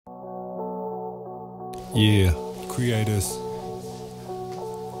Yeah, creators.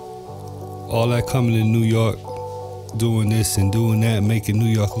 All that coming to New York, doing this and doing that, making New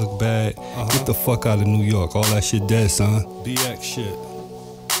York look bad. Get the fuck out of New York. All that shit dead, son. BX shit.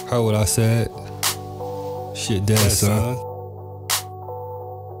 Heard what I said? Shit dead, son.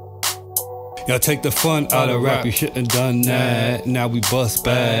 Y'all take the fun out of rap, you shouldn't done that. Now we bust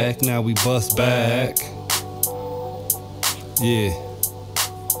back, now we bust back. Yeah.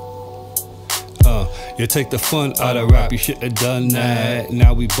 You take the fun out of rap, you shouldn't have done that.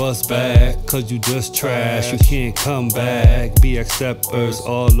 Now we bust back, cause you just trash. You can't come back. BX steppers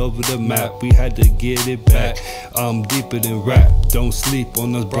all over the map, we had to get it back. I'm deeper than rap, don't sleep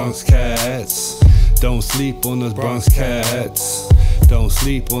on those Bronx cats. Don't sleep on those Bronx cats. Don't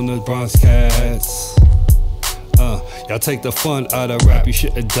sleep on those Bronx cats. Y'all take the fun out of rap, you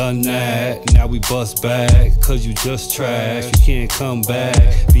should've done that. Now we bust back, cause you just trash. You can't come back.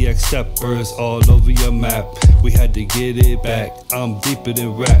 BX steppers all over your map, we had to get it back. I'm deeper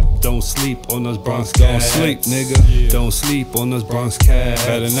than rap, don't sleep on those Bronx cats. Don't sleep, nigga. Don't sleep on those Bronx cats.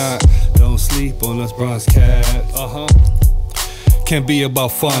 Better not. Don't sleep on those Bronx cats. Can't be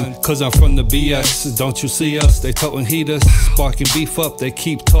about fun, cause I'm from the BX. Don't you see us? They toting heaters, sparking beef up. They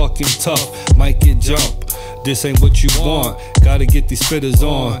keep talking tough, might get jumped. This ain't what you want, gotta get these spitters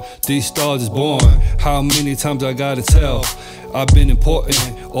on. These stars is born, how many times I gotta tell? I've been important,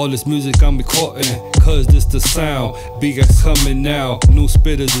 all this music I'm recording, cause this the sound. BX coming now, new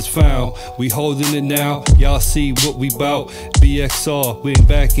spitters is found. We holding it now, y'all see what we bout. BXR, we ain't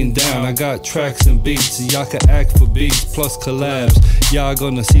backing down. I got tracks and beats, y'all can act for beats, plus collabs. Y'all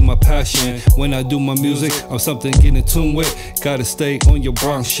gonna see my passion when I do my music. I'm something get in tune with, gotta stay on your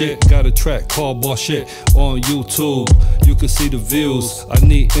Bronx shit. Got a track called Boss Shit on YouTube, you can see the views. I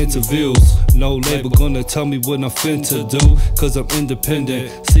need interviews, no label gonna tell me what I'm finna do, cause I'm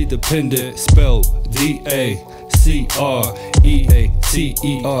independent, see dependent, spelled D-A-C-R-E-A-T-E-R-S.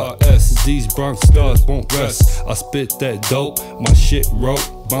 These Bronx stars won't rest. I spit that dope, my shit rope,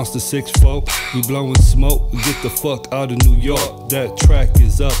 bounce the 6-4. We blowing smoke, get the fuck out of New York. That track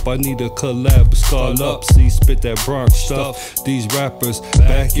is up, I need a collab, start up. See, spit that Bronx stuff. These rappers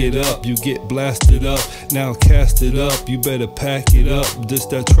back it up, you get blasted up. Now cast it up, you better pack it up. This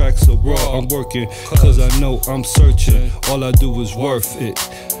that track so raw, I'm working, cause I know I'm searching. All I do is worth it.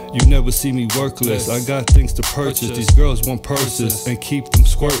 You never see me workless, I got things to purchase. These girls want purses and keep them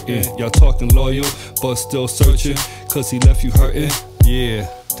squirting. Y'all talking loyal, but still searching, cause he left you hurting. Yeah,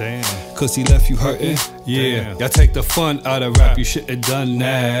 damn. Cause he left you hurting. Yeah, y'all take the fun out of rap, you should've done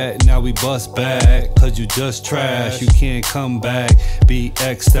that. Now we bust back, cause you just trash. You can't come back.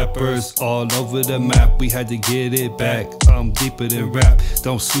 BX steppers all over the map, we had to get it back. I'm deeper than rap,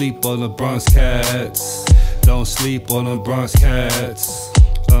 don't sleep on the Bronx cats. Don't sleep on the Bronx cats.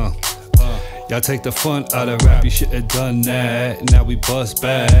 Y'all take the fun out of rap, you should've done that. Now we bust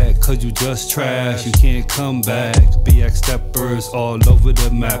back, cause you just trash. You can't come back. BX steppers all over the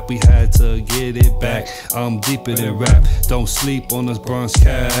map, we had to get it back. I'm deeper than rap, don't sleep on those Bronx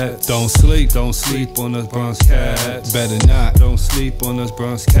cats. Don't sleep on those Bronx cats. Better not. Don't sleep on those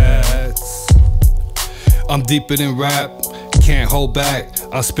Bronx cats. I'm deeper than rap, can't hold back.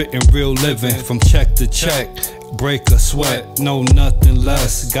 I'm spitting real living from check to check. Break a sweat, no nothing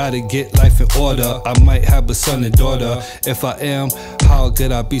less. Gotta get life in order. I might have a son and daughter. If I am, how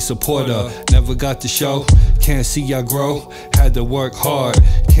could I be supporter? Never got to show, can't see y'all grow. Had to work hard,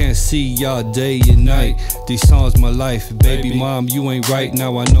 can't see y'all day and night. These songs my life, baby mom, you ain't right.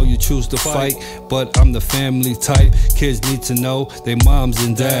 Now I know you choose to fight, but I'm the family type. Kids need to know they moms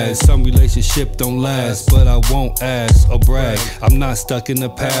and dads. Some relationship don't last, but I won't ask or brag. I'm not stuck in the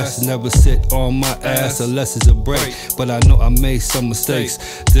past, never sit on my ass unless it's a break. But I know I made some mistakes.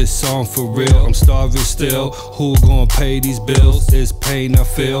 This song for real, I'm starving still. Who gon' pay these bills? It's pain I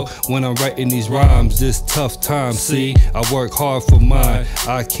feel when I'm writing these rhymes. This tough time, see, I work hard for mine.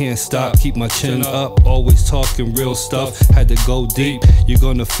 I can't stop, keep my chin up, always talking real stuff. Had to go deep, you're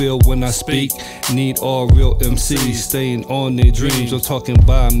gonna feel when I speak. Need all real MCs, staying on their dreams. I'm talking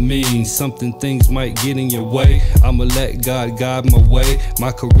by me, something things might get in your way. I'ma let God guide my way.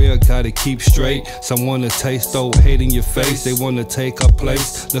 My career gotta keep straight. Some wanna taste, throw hate in your face. They wanna take our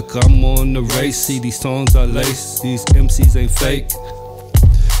place. Look, I'm on the race. See, these songs are laced. These MCs ain't fake.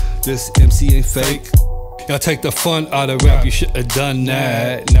 This MC ain't fake. Y'all take the fun out of rap, you should've done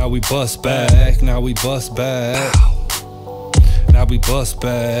that. Now we bust back, now we bust back. Now we bust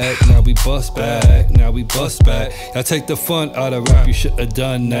back, now we bust back, now we bust back. Y'all take the fun out of rap, you should've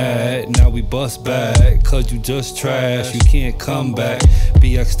done that. Now we bust back, cause you just trash. You can't come back.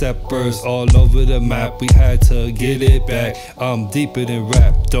 BX steppers all over the map, we had to get it back. I'm deeper than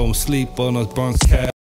rap, don't sleep on those Bronx cats.